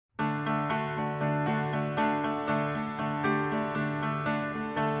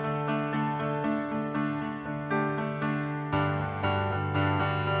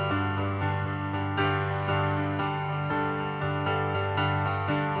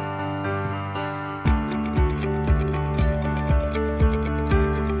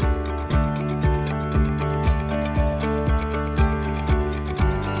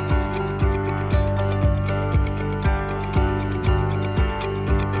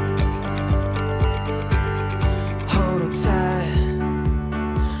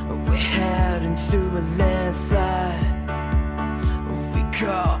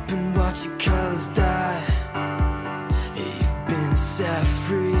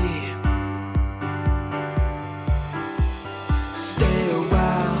Stay a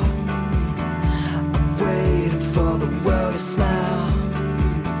while, I'm waiting for the world to smile.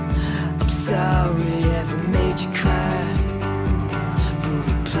 I'm sorry if I made you cry, but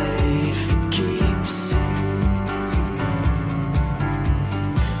we played for keeps.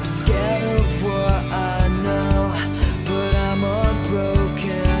 I'm scared of what I know, but I'm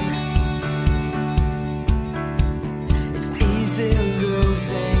unbroken. It's easy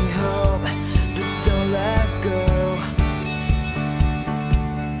losing hope, but don't let go.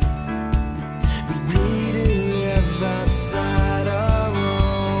 We need to live outside our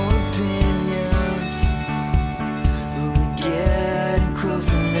own opinions, but we're getting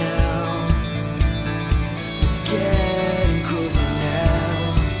closer now. We're getting closer now.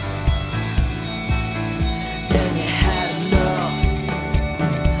 And you had enough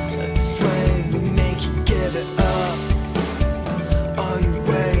of the strength to make you give it up. Are you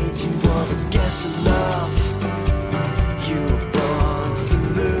raging war against the love you were born to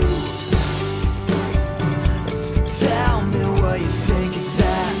lose? So tell me what you think of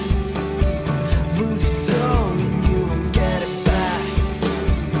that. Lose your soul and you won't get it back.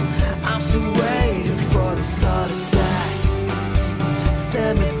 I'm still waiting for this heart attack.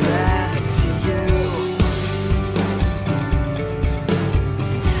 Send me back to you.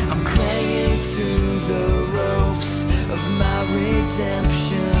 I'm clinging to the ropes of my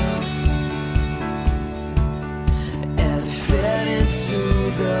redemption as I fit into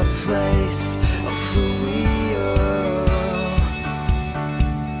the place of who we are.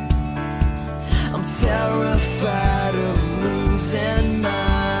 I'm terrified of losing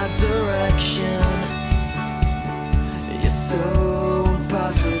my direction. You're so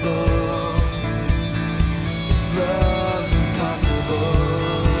impossible. Is love impossible?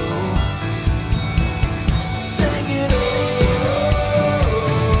 Sing it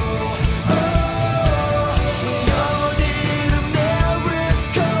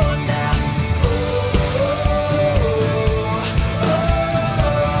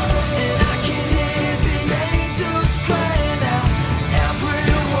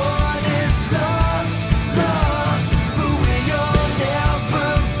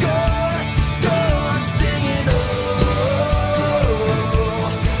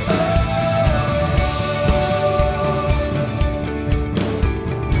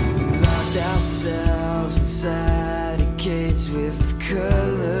ourselves inside a cage with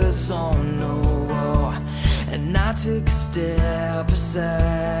colors on the wall. And I took a step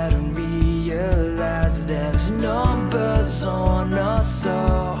aside and realized there's numbers on us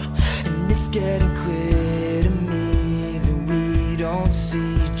all. And it's getting clear to me that we don't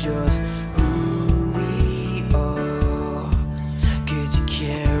see just